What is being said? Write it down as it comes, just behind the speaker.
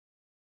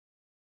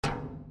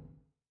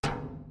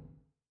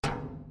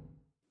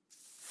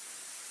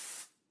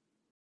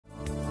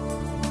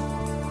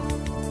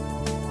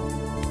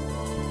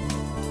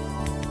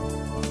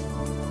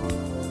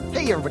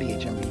Hey everybody,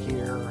 HMV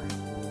here.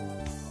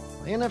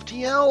 And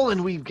FTL,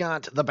 and we've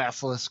got the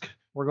Basilisk.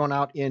 We're going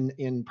out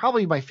in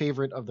probably my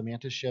favorite of the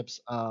Mantis ships,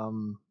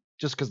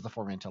 just because of the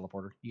 4-man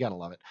teleporter. You gotta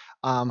love it.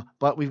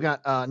 But we've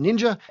got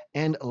Ninja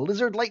and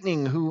Lizard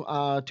Lightning, who,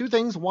 two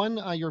things. One,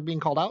 you're being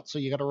called out, so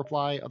you gotta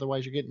reply,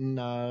 otherwise you're getting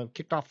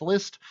kicked off the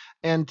list.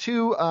 And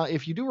two,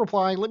 if you do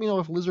reply, let me know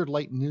if Lizard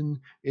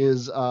Lightning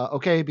is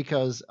okay,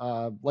 because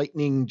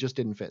Lightning just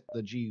didn't fit.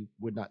 The G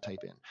would not type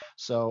in.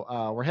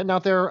 So we're heading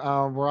out there.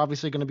 We're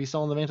obviously going to be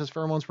selling the Mantis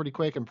pheromones pretty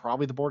quick, and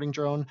probably the boarding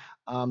drone.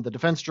 The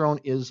defense drone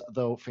is,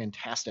 though,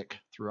 fantastic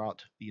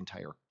throughout the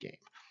entire game.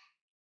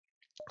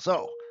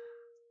 So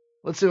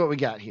let's see what we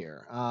got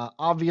here.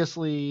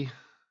 Obviously,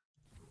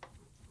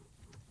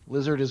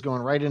 Lizard is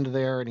going right into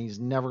there, and he's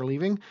never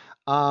leaving.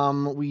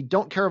 We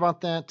don't care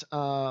about that,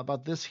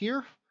 about this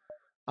here.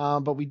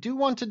 But we do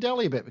want to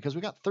deli a bit because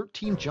we got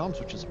 13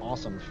 jumps, which is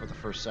awesome for the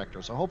first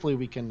sector. So hopefully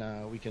we can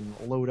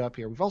load up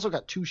here. We've also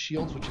got 2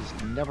 shields, which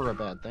is never a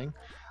bad thing.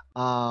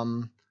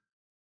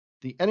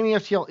 The enemy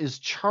FTL is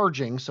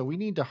charging, so we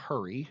need to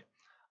hurry.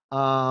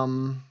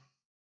 So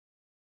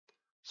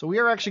we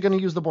are actually going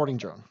to use the boarding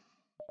drone.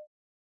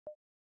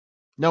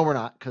 No, we're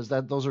not, because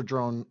those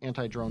are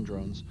anti-drone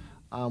drones.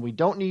 We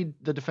don't need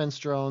the defense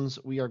drones.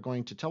 We are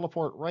going to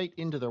teleport right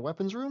into their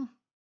weapons room.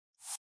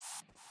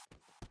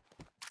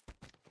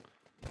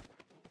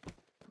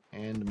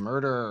 And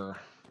murder.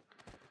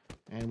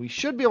 And we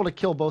should be able to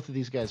kill both of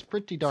these guys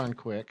pretty darn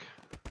quick.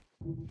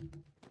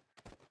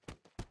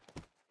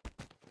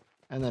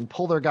 And then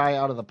pull their guy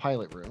out of the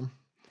pilot room.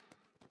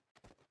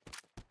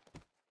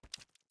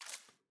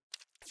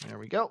 There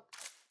we go.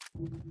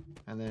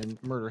 And then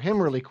murder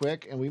him really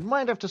quick. And we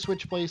might have to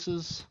switch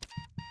places.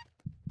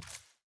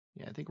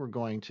 Yeah, I think we're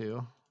going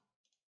to.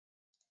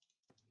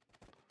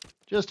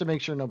 Just to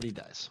make sure nobody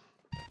dies.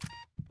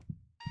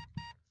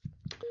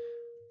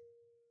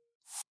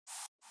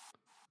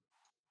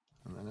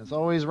 And as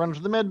always, run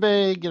to the med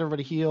bay, get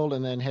everybody healed,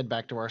 and then head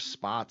back to our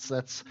spots.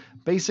 That's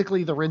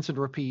basically the rinse and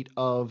repeat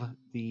of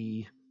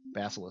the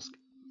Basilisk.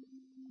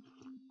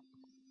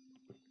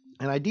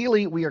 And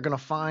ideally, we are going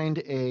to find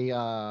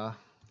a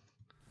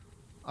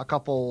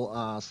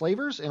couple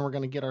slavers, and we're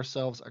going to get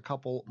ourselves a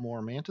couple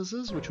more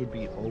mantises, which would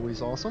be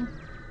always awesome.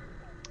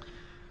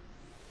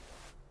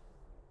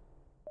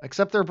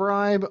 Accept their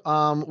bribe.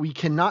 We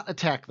cannot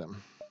attack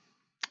them.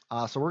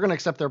 So we're going to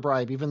accept their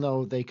bribe, even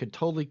though they could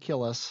totally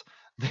kill us.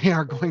 They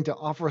are going to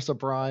offer us a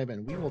bribe,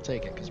 and we will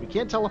take it, because we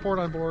can't teleport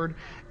on board,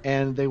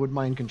 and they would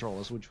mind control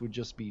us, which would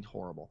just be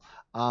horrible.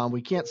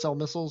 We can't sell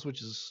missiles,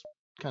 which is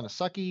kind of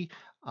sucky.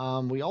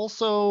 We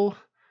also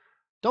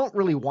don't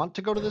really want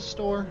to go to this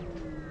store,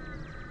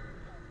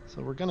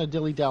 so we're going to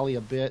dilly-dally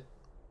a bit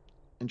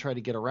and try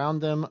to get around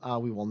them.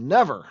 We will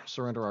never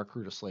surrender our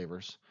crew to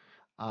slavers.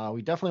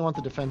 We definitely want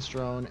the defense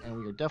drone, and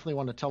we definitely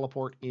want to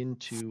teleport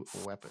into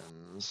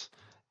weapons.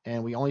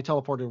 And we only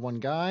teleported one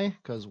guy,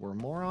 because we're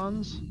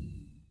morons.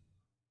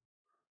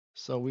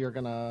 So we are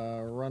going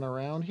to run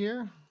around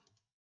here.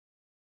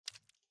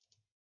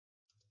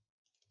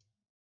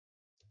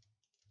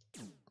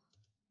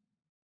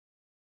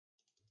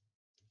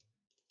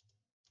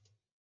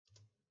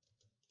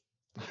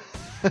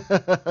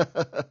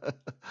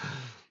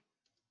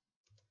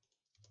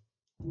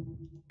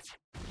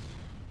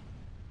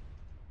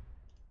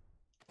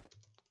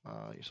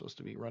 You're supposed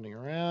to be running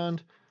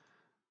around,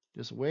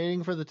 just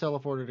waiting for the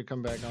teleporter to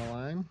come back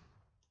online.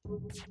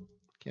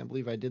 Can't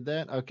believe I did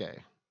that. Okay.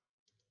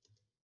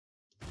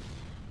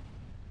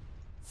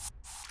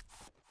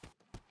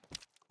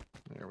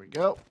 There we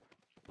go.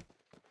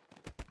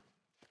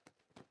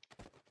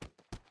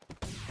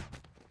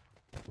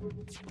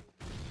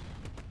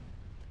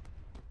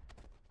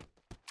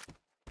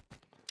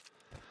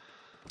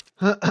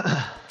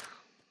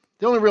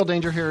 The only real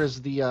danger here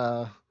is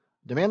the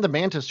demand the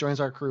Mantis joins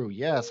our crew.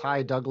 Yes,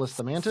 hi Douglas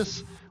the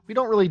Mantis. We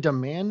don't really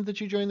demand that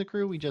you join the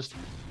crew. We just,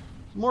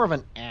 it's more of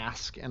an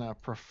ask and a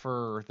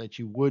prefer that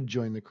you would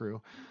join the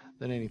crew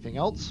than anything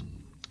else.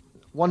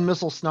 One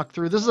missile snuck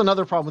through. This is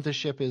another problem with this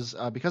ship is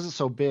because it's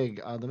so big,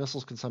 the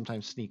missiles can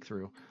sometimes sneak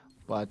through.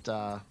 But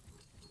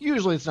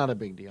usually it's not a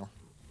big deal.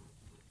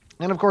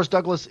 And of course,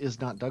 Douglas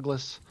is not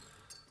Douglas.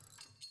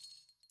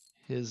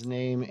 His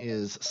name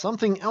is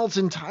something else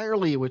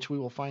entirely, which we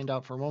will find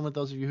out for a moment.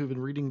 Those of you who've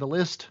been reading the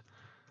list.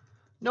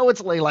 No,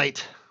 it's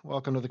Laylite.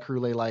 Welcome to the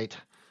crew, Laylite.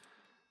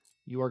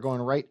 You are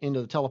going right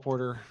into the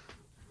teleporter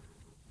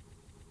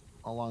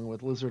along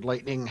with Lizard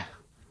Lightning.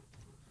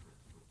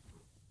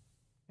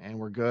 And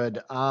we're good.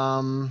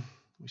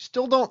 We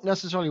still don't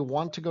necessarily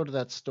want to go to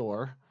that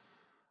store.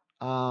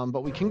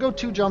 But we can go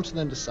 2 jumps and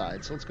then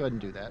decide. So let's go ahead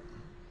and do that.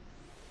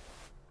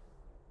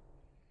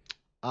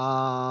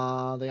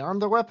 They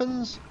armed their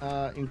weapons,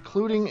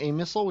 including a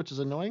missile, which is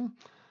annoying.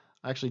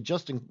 Actually,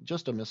 just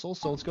a missile.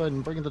 So let's go ahead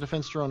and bring the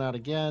defense drone out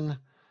again.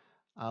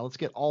 Let's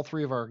get all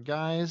 3 of our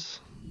guys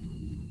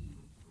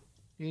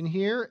in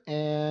here.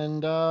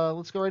 And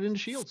let's go right into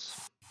shields.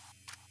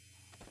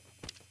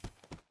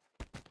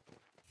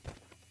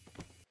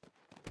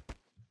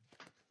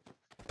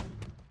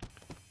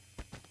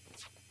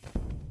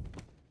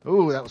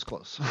 Ooh, that was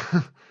close.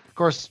 Of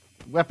course,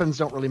 weapons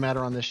don't really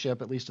matter on this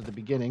ship, at least at the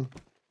beginning.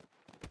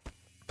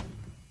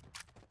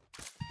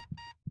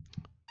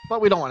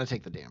 But we don't want to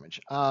take the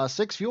damage.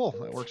 6 fuel.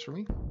 That works for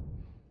me.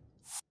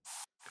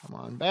 Come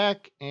on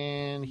back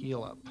and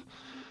heal up.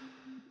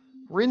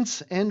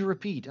 Rinse and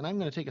repeat. And I'm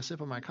going to take a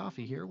sip of my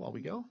coffee here while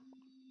we go.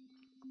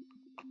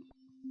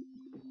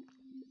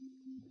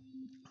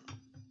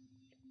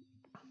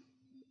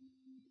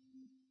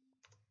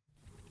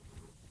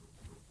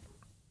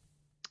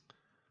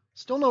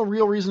 Still no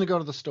real reason to go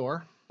to the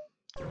store.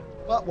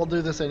 But we'll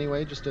do this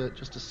anyway, just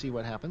to see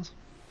what happens.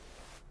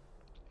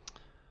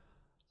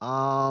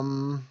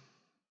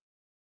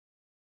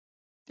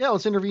 Yeah,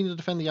 let's intervene to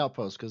defend the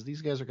outpost, because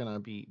these guys are going to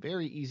be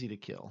very easy to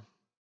kill.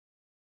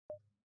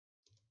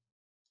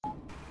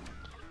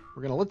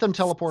 We're going to let them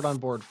teleport on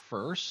board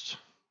first.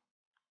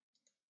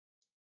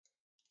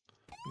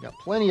 We got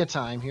plenty of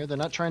time here. They're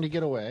not trying to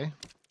get away.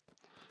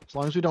 As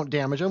long as we don't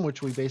damage them,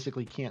 which we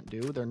basically can't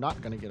do, they're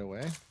not going to get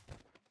away.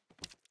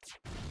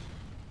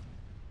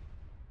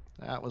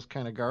 That was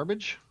kind of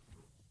garbage.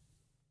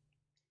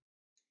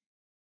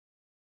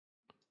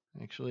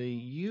 Actually,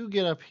 you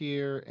get up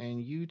here,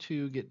 and you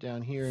two get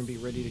down here and be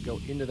ready to go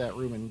into that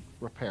room and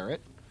repair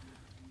it.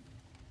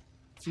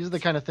 These are the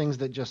kind of things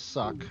that just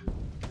suck.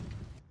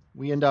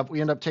 We end up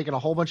taking a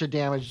whole bunch of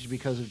damage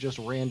because of just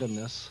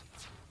randomness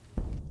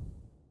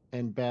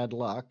and bad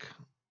luck.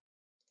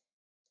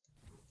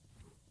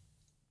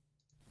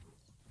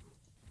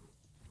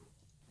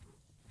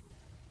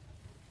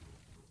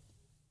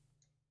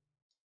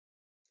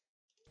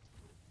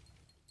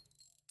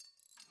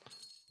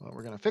 Well,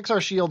 we're going to fix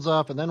our shields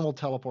up, and then we'll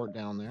teleport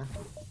down there.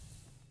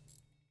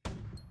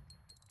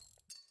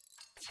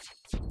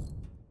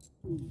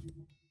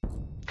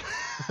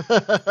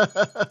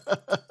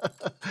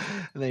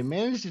 And they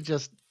managed to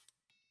just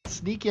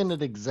sneak in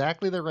at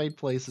exactly the right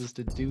places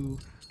to do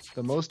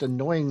the most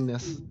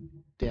annoyingness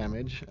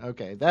damage.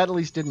 Okay, that at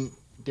least didn't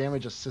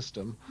damage a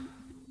system.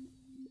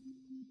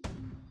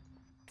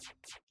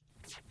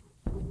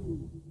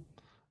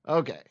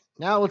 Okay,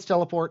 now let's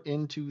teleport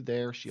into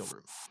their shield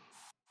room.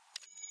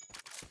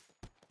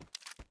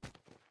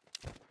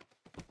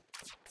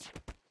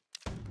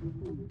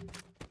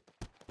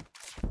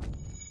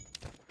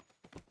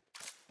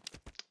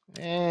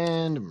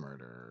 And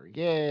murder.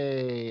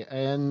 Yay.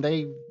 And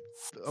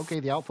okay,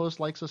 the outpost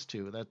likes us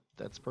too.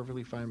 That's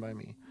perfectly fine by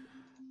me.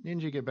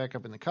 Ninja, get back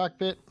up in the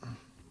cockpit.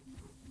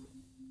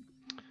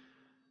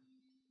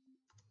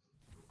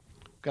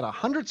 Got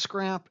 100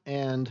 scrap,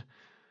 and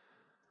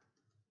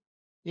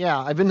yeah,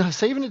 I've been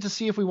saving it to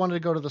see if we wanted to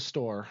go to the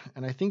store,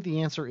 and I think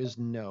the answer is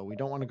no. We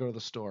don't want to go to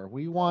the store.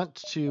 We want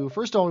to,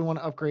 first of all, we want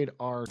to upgrade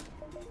our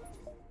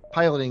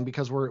piloting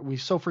because we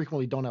so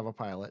frequently don't have a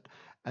pilot.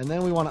 And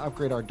then we want to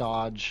upgrade our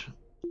dodge.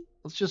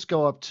 Let's just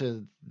go up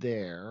to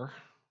there.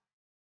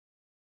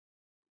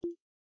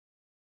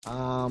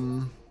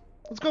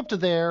 Let's go up to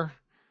there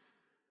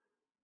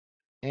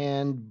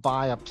and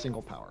buy up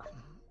single power.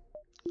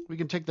 We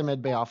can take the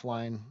Medbay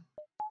offline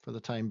for the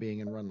time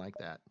being and run like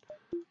that.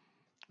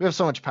 We have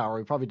so much power,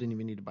 we probably didn't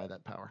even need to buy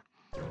that power.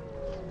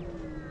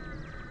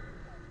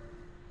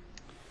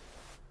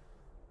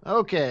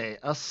 Okay,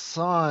 a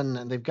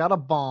sun. They've got a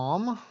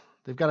bomb.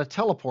 They've got a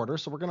teleporter,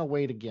 so we're going to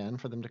wait again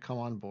for them to come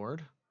on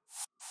board.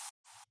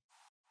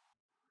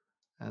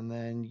 And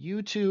then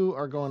you two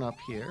are going up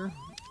here.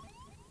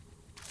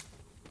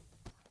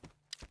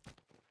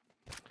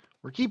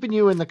 We're keeping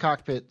you in the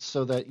cockpit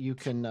so that you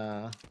can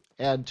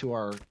add to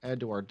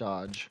our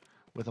dodge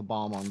with a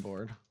bomb on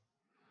board.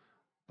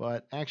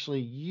 But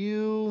actually,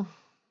 we're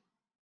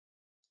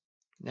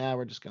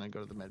just going to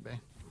go to the medbay.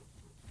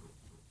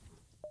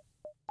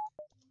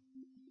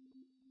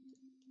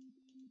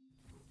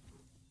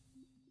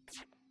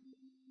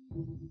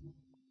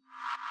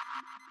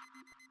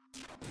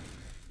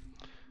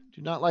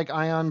 Do not like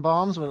ion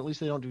bombs, but at least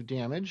they don't do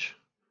damage.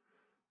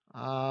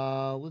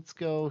 Let's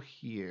go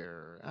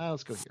here.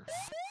 Let's go here.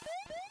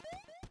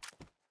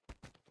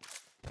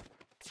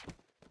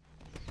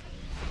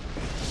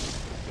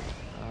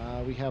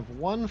 We have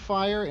one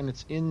fire, and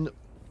it's in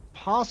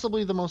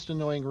possibly the most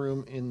annoying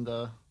room in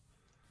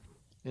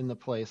the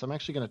place. I'm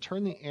actually going to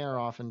turn the air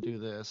off and do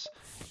this.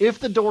 If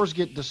the doors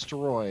get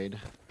destroyed,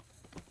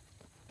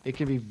 it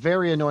can be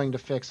very annoying to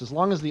fix. As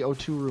long as the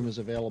O2 room is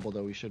available,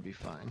 though, we should be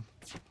fine.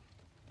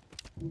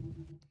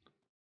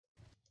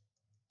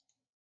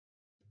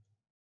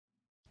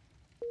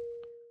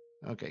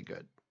 Okay,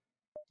 good.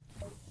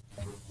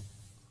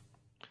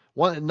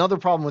 Another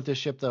problem with this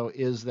ship, though,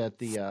 is that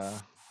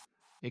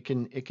it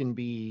can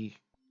be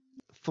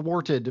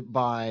thwarted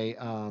by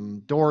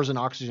doors and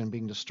oxygen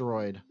being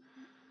destroyed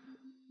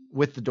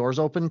with the doors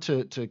open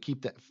to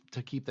keep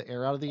the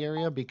air out of the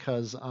area,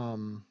 because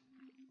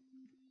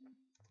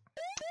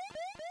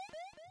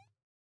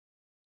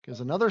there's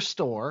another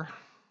store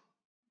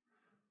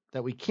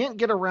that we can't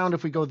get around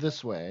if we go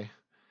this way.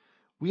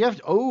 We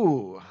have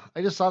to,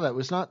 I just saw that.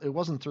 It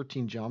wasn't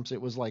 13 jumps. It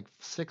was like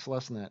 6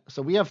 less than that.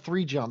 So we have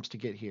 3 jumps to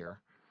get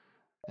here.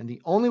 And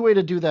the only way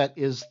to do that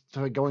is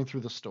going through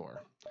the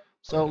store.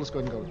 So let's go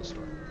ahead and go to the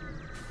store.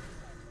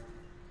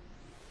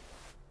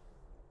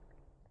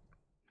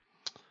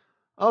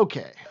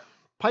 Okay.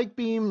 Pike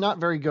beam, not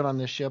very good on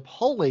this ship.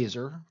 Hull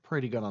laser,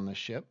 pretty good on this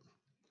ship.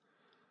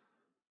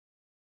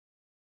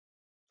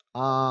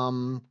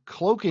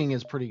 Cloaking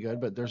is pretty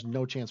good, but there's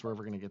no chance we're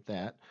ever going to get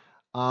that.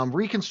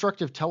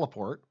 Reconstructive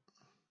teleport.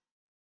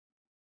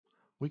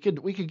 We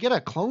could get a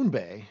clone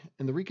bay,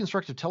 and the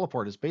reconstructive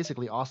teleport is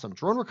basically awesome.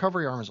 Drone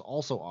recovery arm is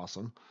also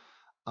awesome.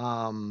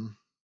 And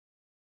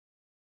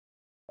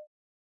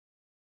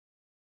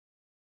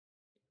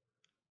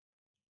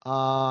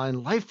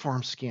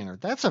lifeform scanner.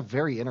 That's a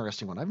very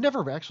interesting one. I've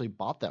never actually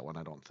bought that one,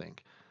 I don't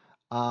think.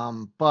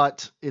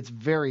 But it's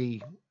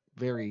very,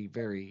 very,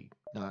 very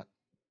not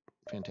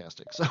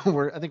fantastic. So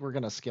I think we're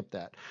going to skip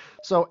that.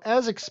 So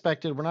as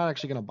expected, we're not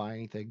actually going to buy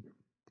anything.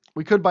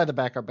 We could buy the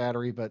backup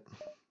battery, but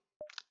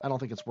I don't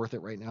think it's worth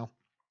it right now,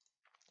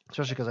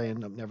 especially because I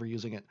end up never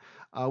using it.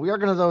 We are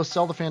going to, though,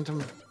 sell the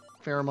Phantom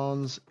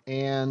Pheromones.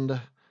 And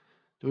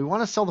do we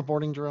want to sell the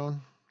boarding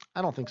drone?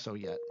 I don't think so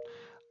yet.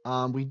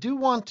 We do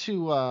want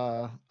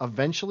to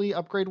eventually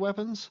upgrade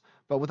weapons,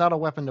 but without a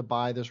weapon to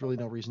buy, there's really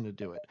no reason to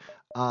do it.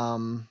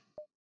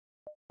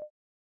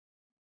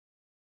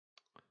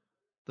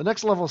 The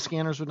next level of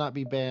scanners would not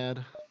be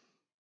bad.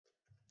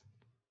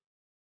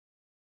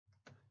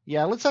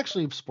 Yeah, let's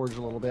actually splurge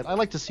a little bit. I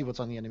like to see what's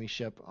on the enemy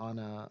ship on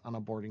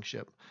a boarding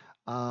ship.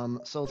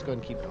 So let's go ahead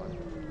and keep going.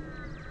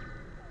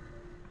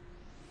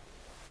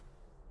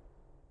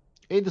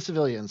 Aid the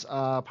civilians.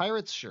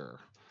 Pirates, sure.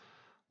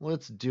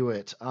 Let's do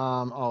it.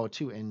 Oh,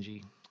 2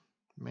 NG.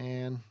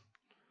 Man.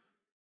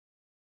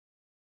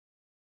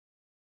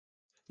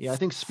 Yeah, I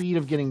think speed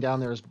of getting down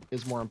there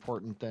is more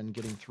important than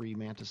getting 3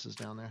 mantises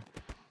down there.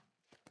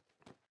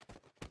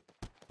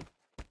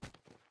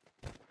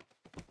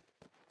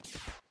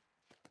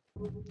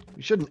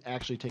 We shouldn't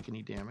actually take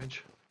any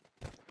damage.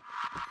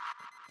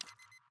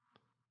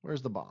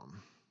 Where's the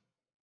bomb?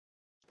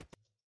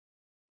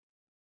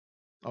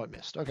 Oh, it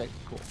missed. Okay,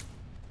 cool.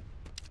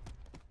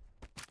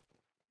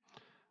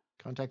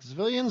 Contact the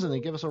civilians and they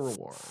give us a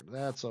reward.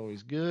 That's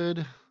always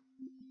good.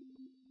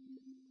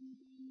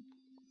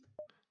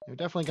 We're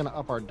definitely going to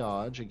up our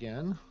dodge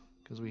again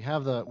because we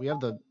have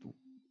the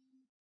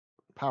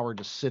power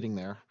just sitting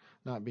there,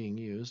 not being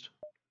used.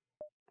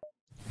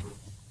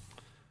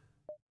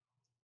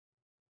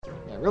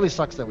 Yeah, it really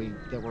sucks that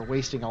we're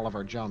wasting all of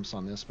our jumps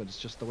on this, but it's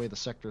just the way the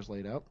sector's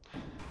laid out.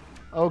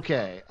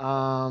 Okay.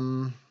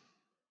 Yeah,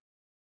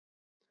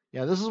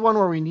 this is one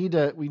where we need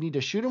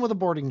to shoot him with a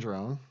boarding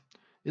drone.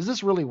 Is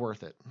this really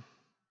worth it?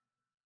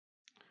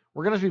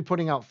 We're gonna be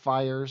putting out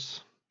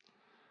fires.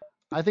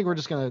 I think we're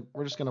just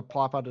gonna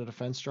plop out a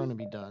defense drone and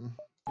be done.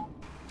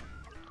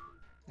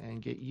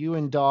 And get you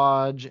in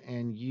dodge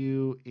and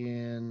you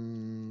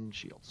in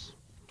shields.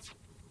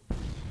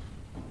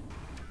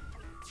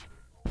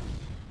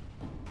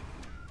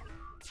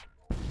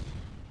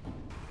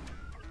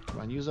 Come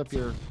on, use up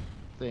your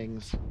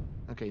things.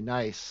 Okay,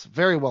 nice.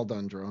 Very well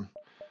done, drone.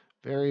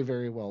 Very,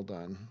 very well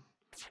done.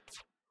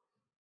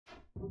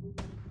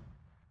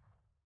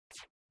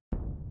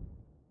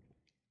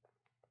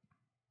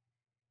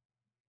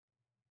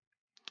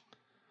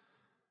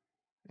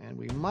 And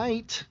we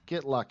might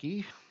get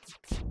lucky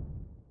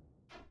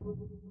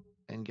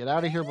and get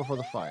out of here before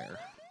the fire.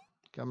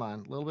 Come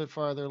on, a little bit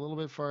farther, a little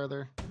bit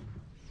farther.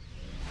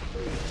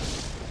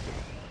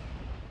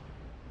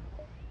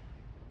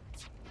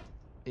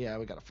 Yeah,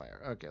 we got a fire.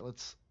 Okay,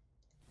 let's...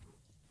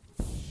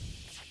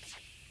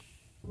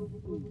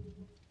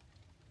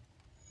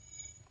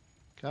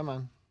 Come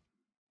on.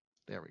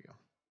 There we go.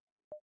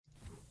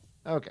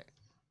 Okay.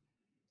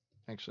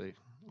 Actually,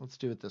 let's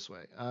do it this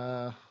way.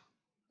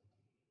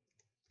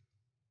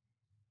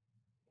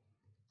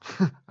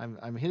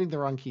 I'm hitting the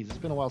wrong keys. It's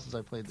been a while since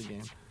I played the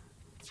game.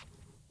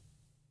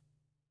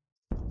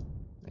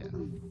 Yeah.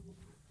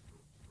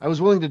 I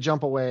was willing to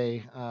jump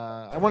away.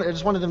 I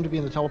just wanted them to be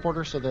in the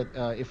teleporter so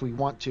that if we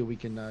want to, we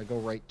can go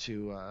right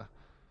to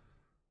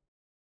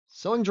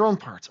selling drone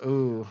parts.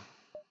 Ooh.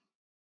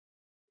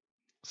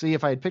 See,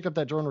 if I had picked up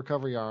that drone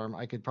recovery arm,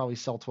 I could probably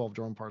sell 12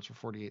 drone parts for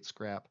 48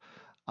 scrap.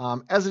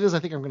 As it is, I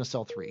think I'm going to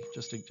sell 3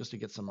 just to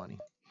get some money.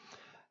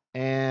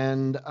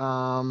 And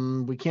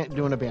we can't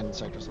do an abandoned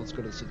sector, so let's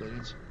go to the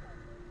civilians.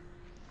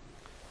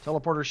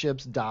 Teleporter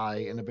ships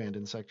die in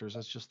abandoned sectors.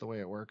 That's just the way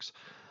it works.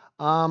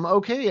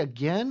 Okay,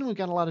 again, we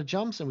got a lot of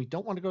jumps, and we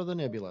don't want to go to the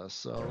nebula,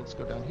 so let's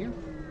go down here.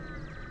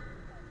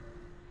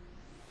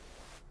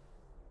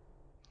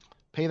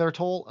 Pay their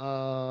toll.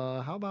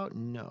 How about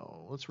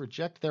no? Let's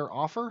reject their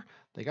offer.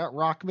 They got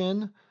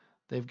Rockmen.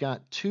 They've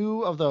got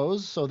 2 of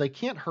those, so they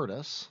can't hurt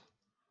us.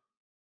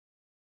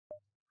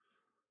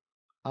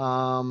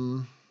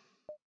 But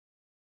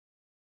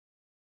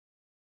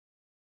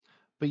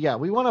yeah,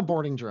 we want a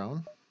boarding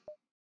drone.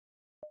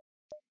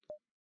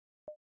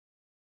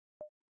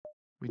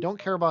 We don't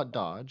care about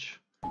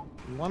dodge.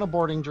 We want a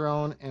boarding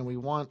drone, and we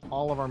want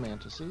all of our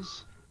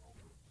mantises.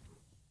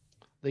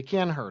 They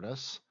can hurt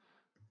us.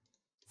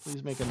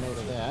 Please make a note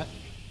of that.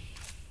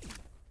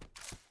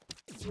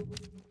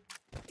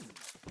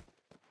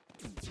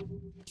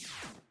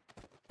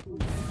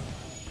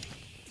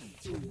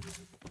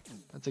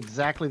 That's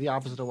exactly the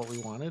opposite of what we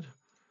wanted.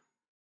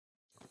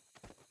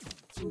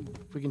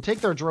 If we can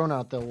take their drone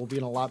out, though, we'll be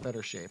in a lot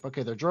better shape.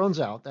 Okay, their drone's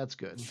out. That's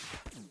good.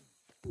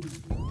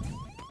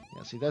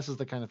 Yeah, see, this is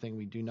the kind of thing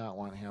we do not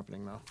want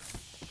happening, though.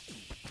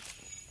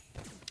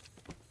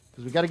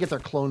 Because we got to get their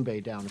clone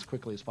bay down as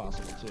quickly as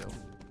possible, too.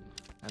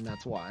 And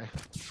that's why.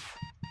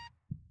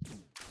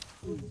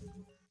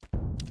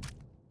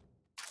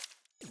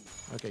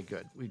 Okay,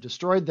 good. We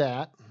destroyed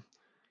that.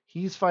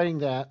 He's fighting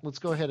that. Let's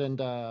go ahead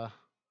and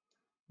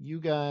you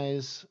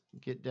guys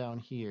get down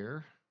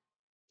here.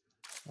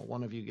 Well,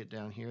 one of you get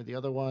down here. The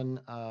other one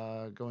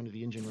go into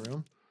the engine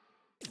room.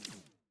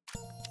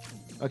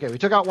 Okay, we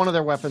took out one of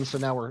their weapons, so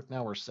now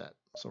we're set.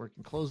 So we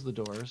can close the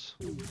doors.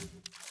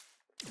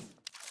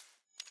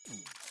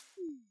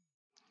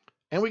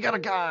 And we got a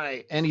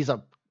guy, and he's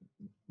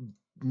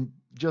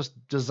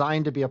just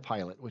designed to be a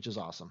pilot, which is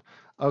awesome.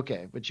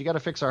 Okay, but you got to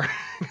fix our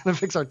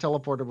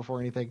teleporter before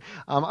anything.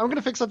 I'm going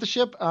to fix up the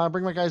ship,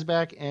 bring my guys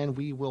back, and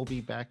we will be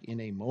back in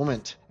a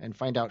moment and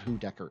find out who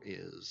Decker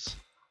is.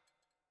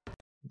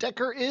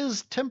 Decker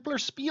is Templar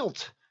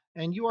Spielt,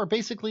 and you are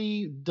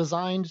basically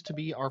designed to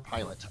be our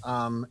pilot.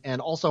 And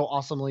also,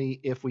 awesomely,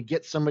 if we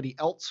get somebody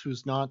else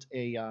who's not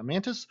a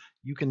Mantis,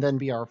 you can then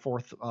be our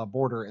fourth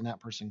boarder, and that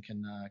person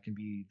can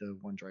be the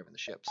one driving the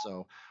ship.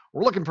 So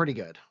we're looking pretty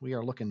good. We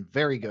are looking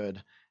very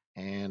good,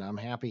 and I'm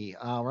happy.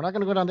 We're not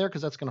going to go down there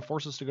because that's going to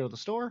force us to go to the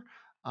store.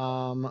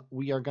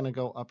 We are going to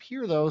go up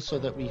here, though, so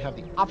that we have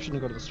the option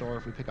to go to the store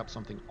if we pick up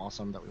something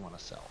awesome that we want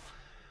to sell.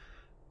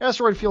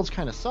 Asteroid fields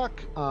kind of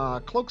suck.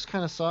 Cloaks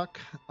kind of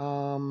suck.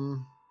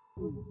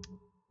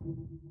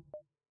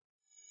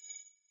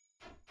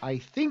 I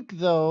think,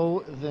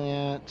 though,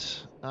 that...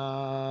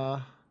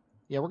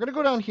 yeah, we're going to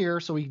go down here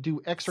so we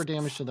do extra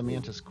damage to the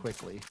Mantis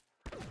quickly.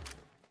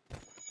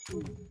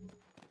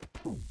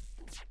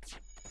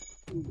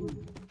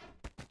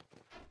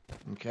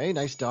 Okay,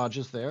 nice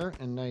dodges there,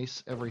 and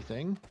nice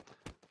everything.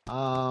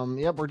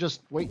 Yep, we're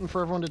just waiting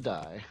for everyone to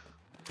die.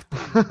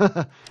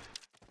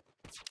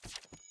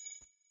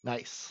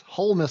 Nice.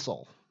 Hull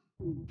missile.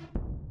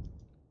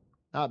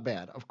 Not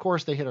bad. Of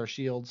course they hit our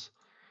shields.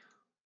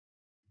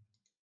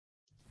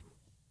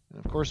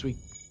 And of course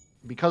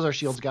because our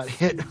shields got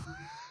hit,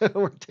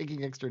 we're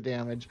taking extra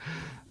damage.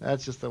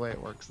 That's just the way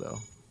it works, though.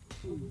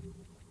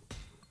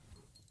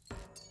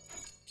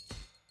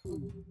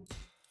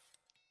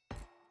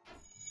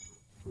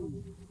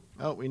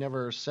 Oh, we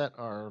never set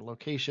our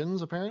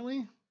locations,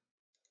 apparently.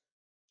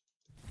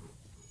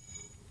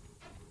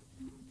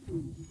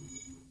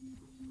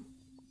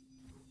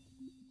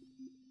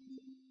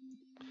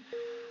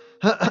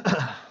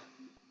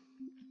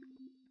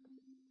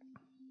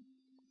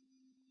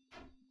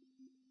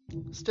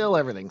 Still,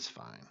 everything's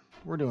fine.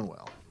 We're doing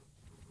well.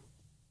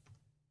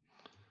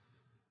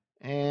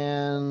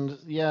 And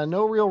yeah,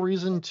 no real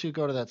reason to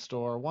go to that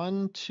store.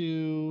 1,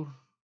 2.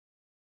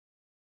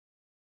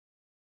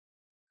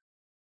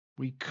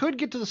 We could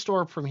get to the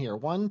store from here.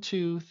 1,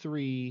 2,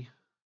 3.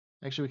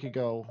 Actually, we could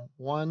go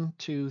 1,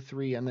 2,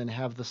 3, and then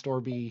have the store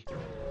be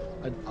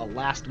a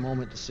last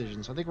moment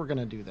decision. So I think we're going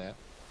to do that.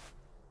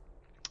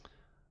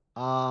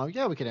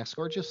 Yeah, we can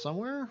escort you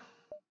somewhere.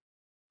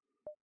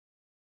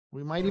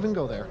 We might even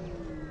go there.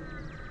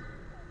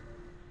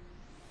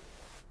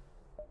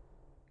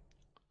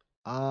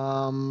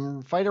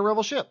 Fight a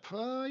rebel ship.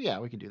 Yeah,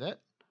 we could do that.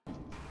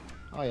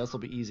 Oh, yeah, this will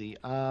be easy.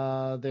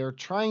 They're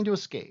trying to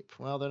escape.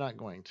 Well, they're not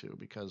going to,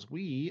 because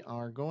we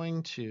are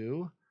going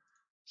to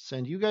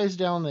send you guys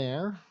down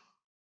there.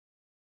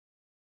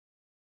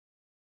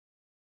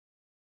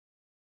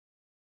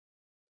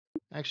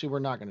 Actually, we're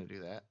not going to do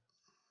that.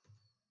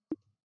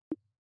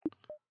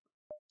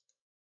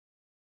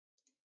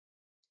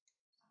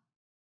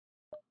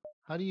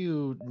 How do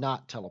you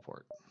not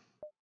teleport?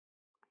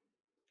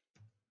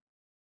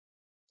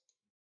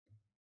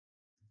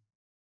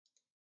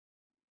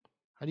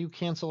 How do you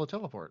cancel a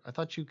teleport? I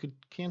thought you could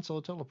cancel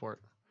a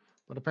teleport,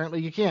 but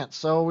apparently you can't.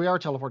 So we are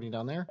teleporting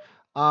down there.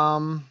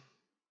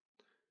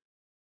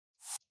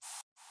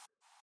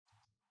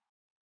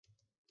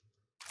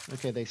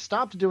 Okay, they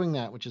stopped doing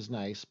that, which is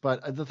nice.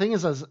 But the thing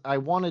is I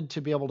wanted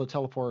to be able to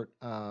teleport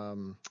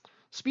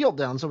Spielt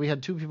down, so we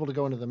had 2 people to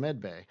go into the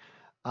med bay.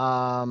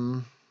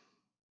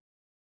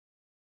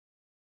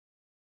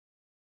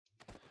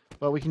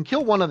 But we can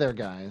kill one of their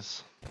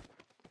guys.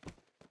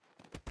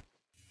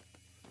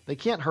 They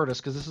can't hurt us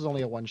because this is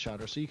only a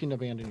one-shotter, so you can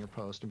abandon your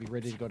post and be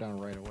ready to go down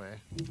right away.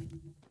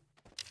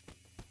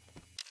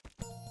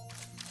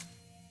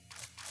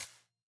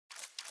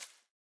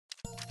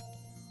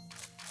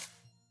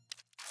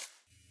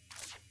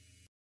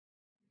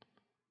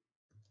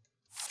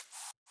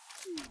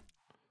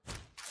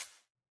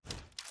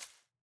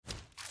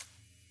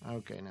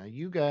 Okay, now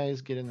you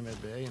guys get in the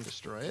med bay and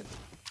destroy it.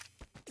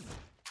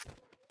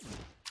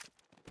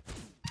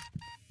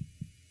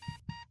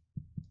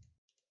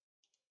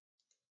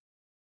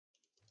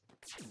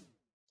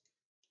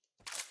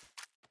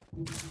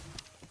 And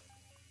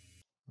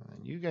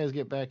you guys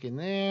get back in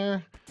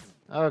there.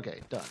 Okay,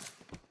 done.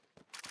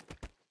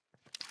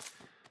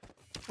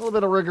 little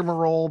bit of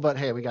rigmarole, but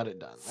hey, we got it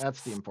done.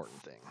 That's the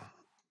important thing.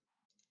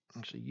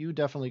 Actually, you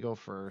definitely go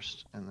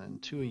first, and then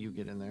 2 of you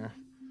get in there.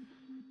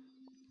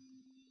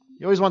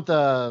 You always want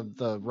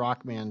the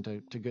rock man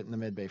to get in the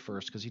medbay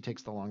first, because he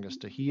takes the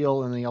longest to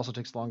heal, and then he also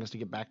takes the longest to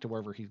get back to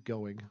wherever he's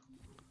going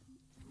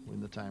when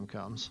the time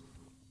comes.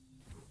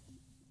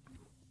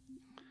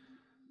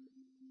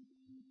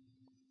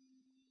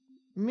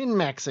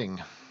 Min-maxing.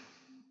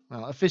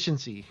 Well,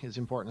 efficiency is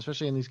important,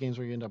 especially in these games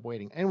where you end up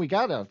waiting. And we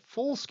got a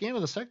full scan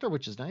of the sector,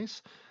 which is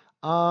nice.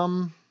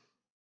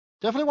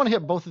 Definitely want to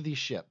hit both of these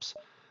ships.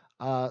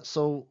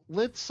 So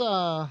let's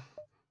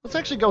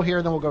actually go here,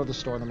 and then we'll go to the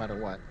store no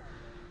matter what.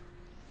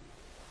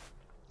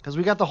 Because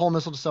we got the hull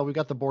missile to sell, we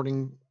got the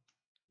boarding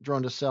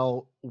drone to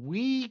sell.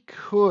 We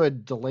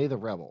could delay the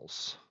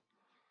rebels.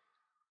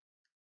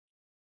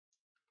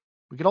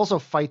 We could also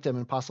fight them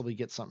and possibly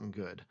get something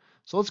good.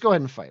 So let's go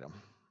ahead and fight them.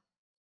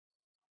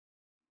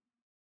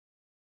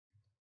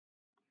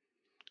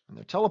 And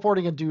they're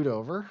teleporting a dude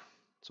over.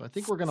 So I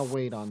think we're going to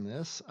wait on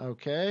this.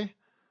 Okay.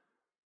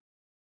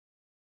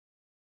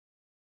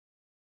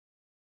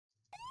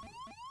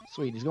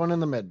 Sweet, he's going in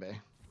the medbay.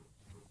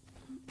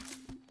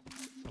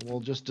 So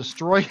we'll just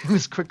destroy him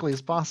as quickly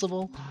as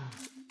possible.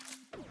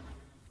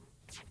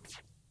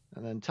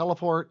 And then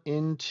teleport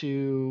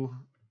into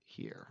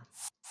here.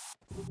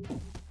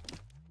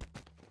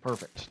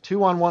 Perfect.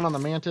 2-on-1 on the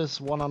Mantis,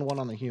 1-on-1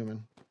 on the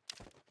human.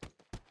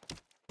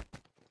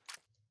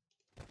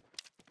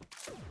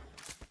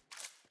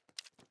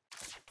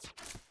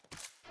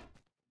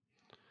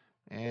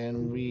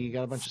 And we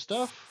got a bunch of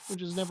stuff,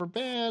 which is never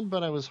bad,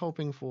 but I was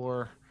hoping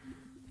for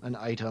an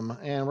item.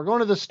 And we're going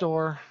to the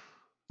store.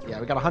 Yeah,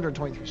 we got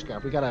 123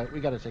 scrap. We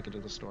gotta take it to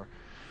the store.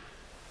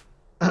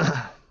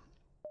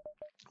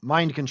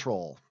 Mind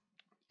control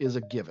is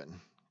a given.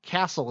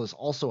 Castle is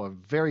also a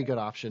very good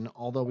option,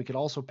 although we could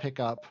also pick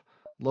up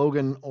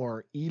Logan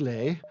or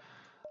Ile.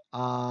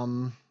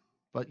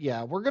 But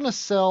yeah, we're gonna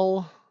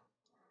sell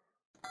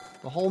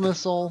the hull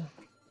missile.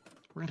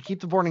 We're gonna keep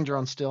the boarding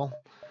drone still.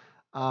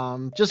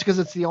 Just because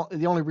it's the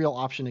only real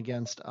option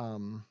against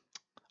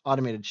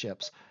automated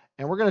ships.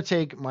 And we're going to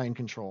take mind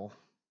control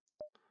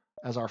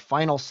as our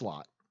final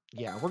slot.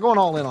 Yeah, we're going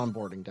all in on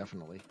boarding,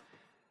 definitely.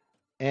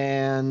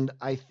 And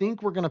I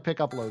think we're going to pick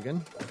up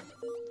Logan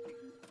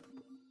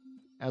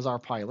as our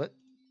pilot.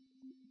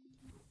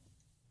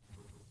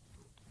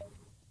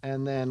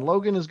 And then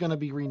Logan is going to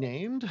be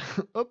renamed.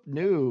 Oh,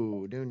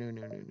 no.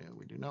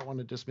 We do not want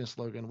to dismiss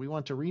Logan. We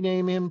want to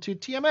rename him to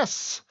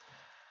TMS.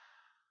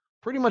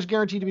 Pretty much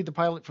guaranteed to be the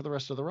pilot for the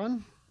rest of the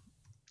run.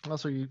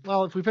 Also,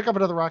 well, if we pick up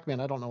another Rockman,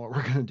 I don't know what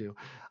we're going to do.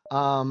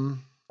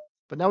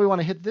 But now we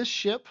want to hit this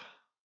ship.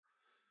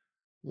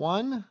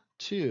 1,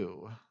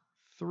 2,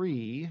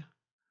 3,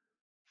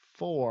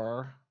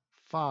 4,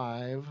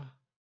 5,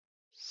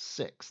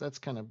 6. That's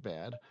kind of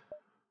bad.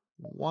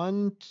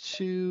 1,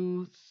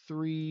 2,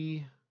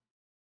 3,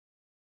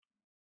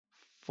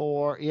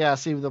 4. Yeah,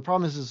 see, the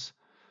problem is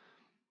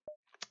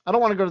I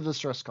don't want to go to the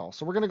stress call.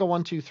 So we're going to go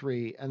 1, 2,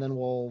 3, and then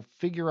we'll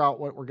figure out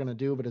what we're going to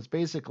do. But it's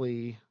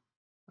basically,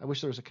 I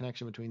wish there was a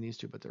connection between these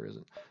two, but there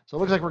isn't. So it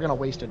looks like we're going to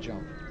waste a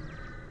jump.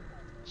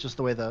 It's just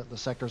the way the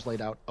sector's laid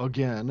out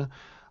again.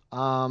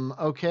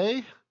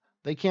 Okay,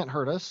 they can't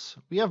hurt us.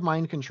 We have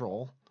mind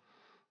control.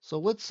 So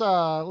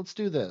let's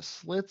do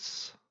this.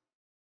 Let's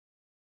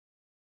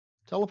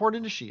teleport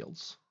into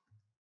shields.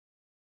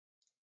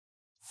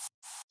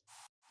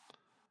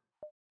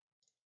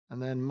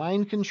 And then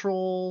mind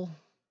control.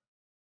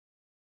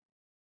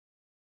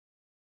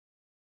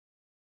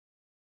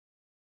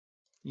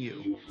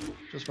 You,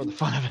 just for the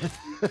fun of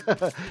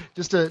it.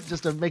 just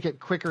to make it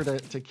quicker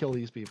to kill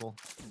these people.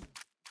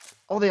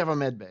 Oh, they have a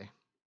med bay.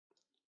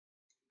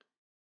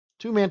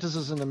 2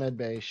 mantises in the med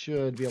bay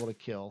should be able to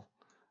kill.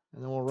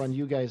 And then we'll run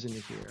you guys into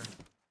here.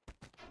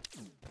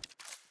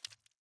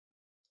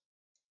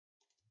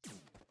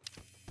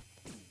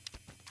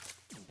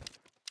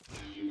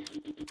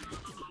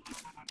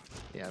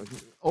 Yeah, we can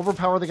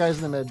overpower the guys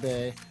in the med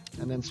bay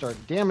and then start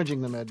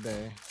damaging the med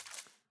bay.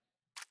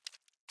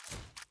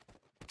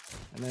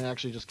 And then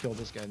actually just kill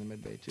this guy in the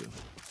mid bay too.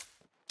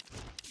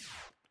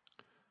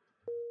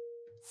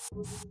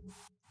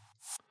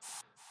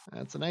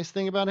 That's a nice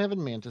thing about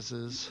having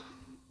mantises.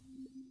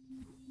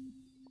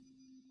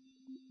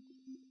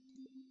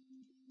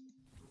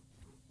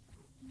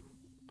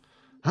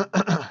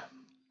 I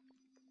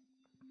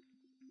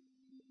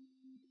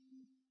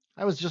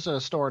was just at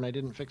a store and I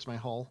didn't fix my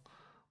hull.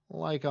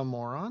 Like a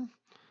moron.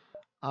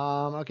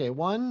 Okay,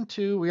 1,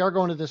 2. We are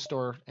going to this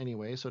store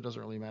anyway, so it doesn't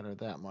really matter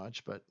that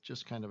much, but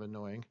just kind of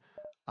annoying.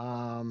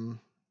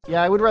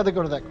 Yeah, I would rather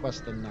go to that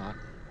quest than not.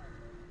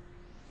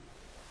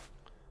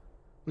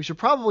 We should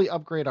probably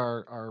upgrade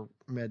our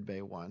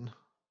medbay one.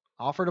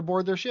 Offer to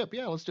board their ship.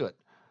 Yeah, let's do it.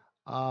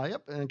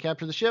 Yep, and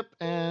capture the ship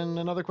and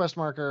another quest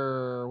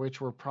marker,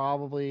 which we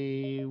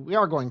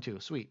are going to.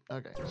 Sweet.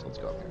 Okay, so let's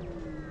go up here.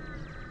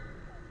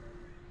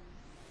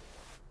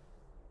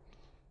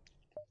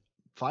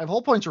 5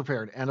 hull points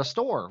repaired and a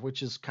store,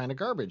 which is kind of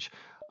garbage.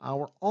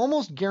 We're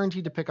almost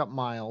guaranteed to pick up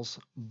miles,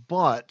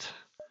 but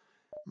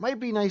Might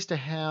be nice to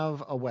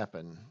have a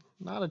weapon.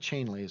 Not a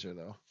chain laser,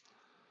 though.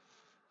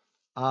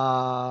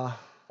 A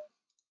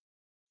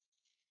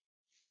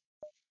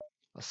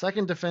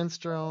second defense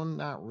drone,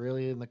 not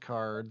really in the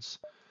cards.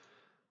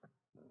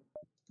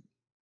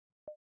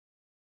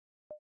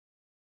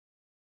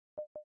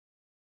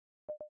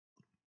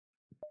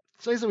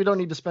 It's nice that we don't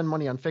need to spend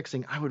money on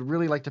fixing. I would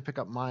really like to pick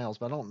up Miles,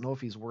 but I don't know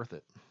if he's worth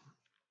it.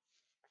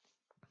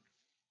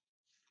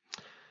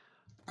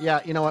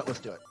 Yeah, you know what? Let's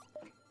do it.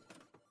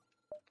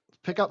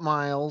 Pick up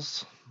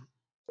Miles.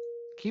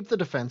 Keep the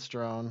defense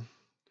drone.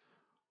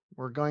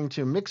 We're going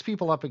to mix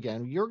people up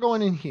again. You're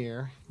going in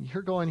here,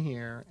 you're going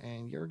here,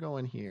 and you're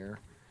going here.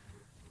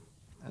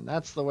 And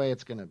that's the way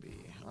it's going to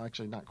be.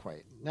 Actually, not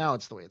quite. Now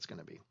it's the way it's going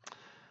to be.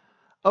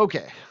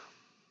 Okay.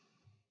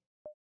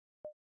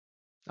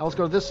 Now let's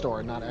go to this store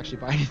and not actually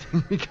buy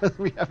anything because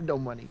we have no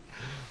money.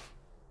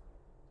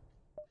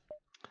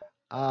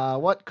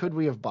 What could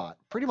we have bought?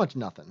 Pretty much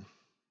nothing.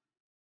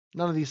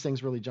 None of these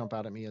things really jump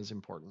out at me as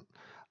important.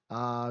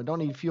 Don't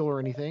need fuel or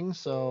anything.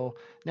 So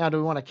now do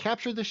we want to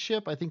capture the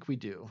ship? I think we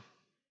do.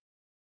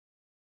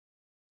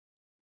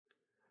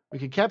 We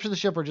could capture the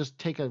ship or just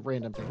take a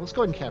random thing. Let's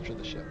go ahead and capture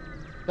the ship.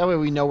 That way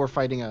we know we're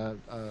fighting a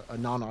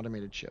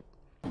non-automated ship.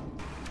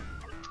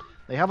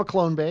 They have a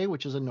clone bay,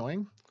 which is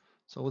annoying.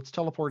 So let's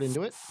teleport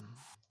into it.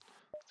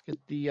 Let's get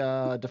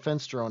the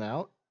defense drone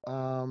out.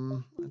 I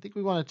think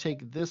we want to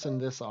take this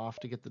and this off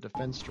to get the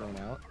defense drone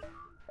out.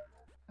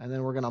 And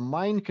then we're going to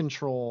mind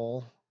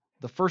control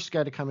the first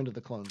guy to come into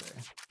the clone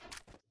bay.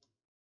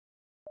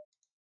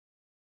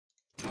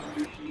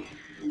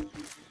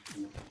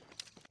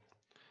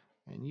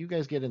 And you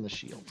guys get in the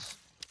shields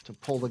to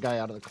pull the guy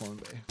out of the clone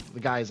bay. The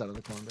guys out of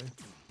the clone bay.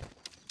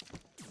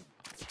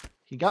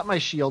 He got my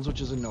shields, which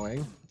is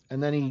annoying.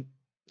 And then he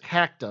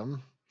hacked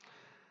them.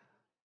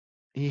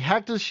 He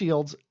hacked his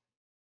shields,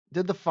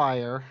 did the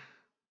fire.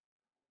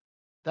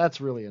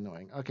 That's really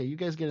annoying. Okay, you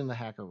guys get in the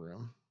hacker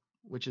room,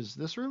 which is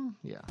this room?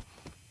 Yeah.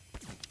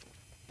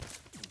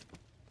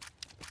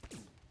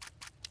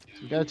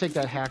 So we got to take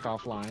that hack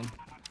offline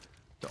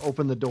to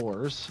open the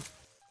doors.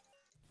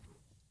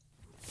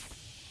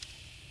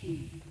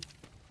 And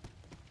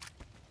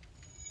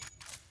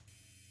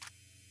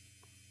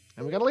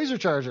we got a laser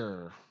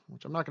charger,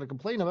 which I'm not going to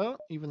complain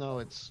about, even though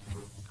it's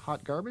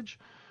hot garbage.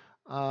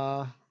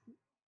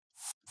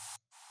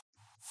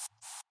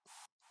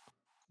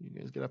 You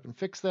guys get up and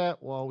fix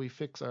that while we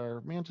fix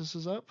our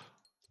mantises up.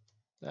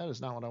 That is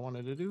not what I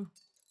wanted to do.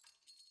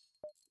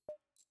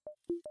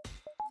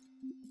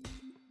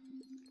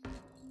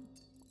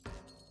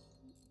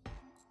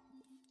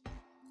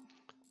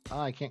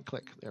 I can't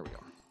click. There we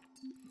go.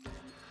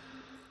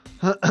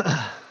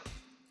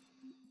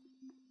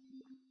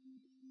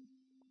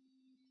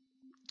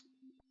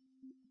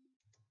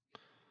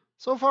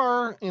 So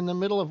far, in the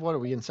middle of what are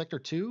we in? Sector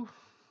 2?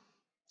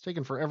 It's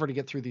taken forever to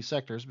get through these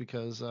sectors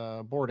because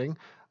boarding.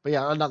 But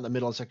yeah, not in the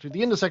middle of Sector 2.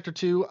 The end of Sector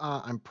 2,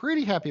 I'm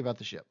pretty happy about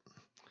the ship.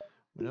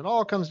 When it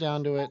all comes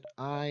down to it,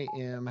 I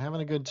am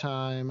having a good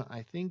time.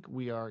 I think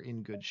we are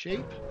in good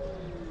shape.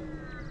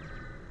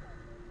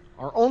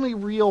 Our only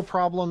real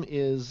problem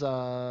is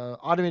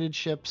automated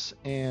ships,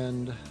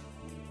 and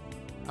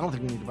I don't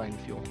think we need to buy any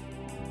fuel.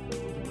 I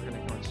think we're going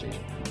to ignore the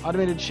station.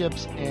 Automated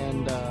ships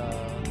and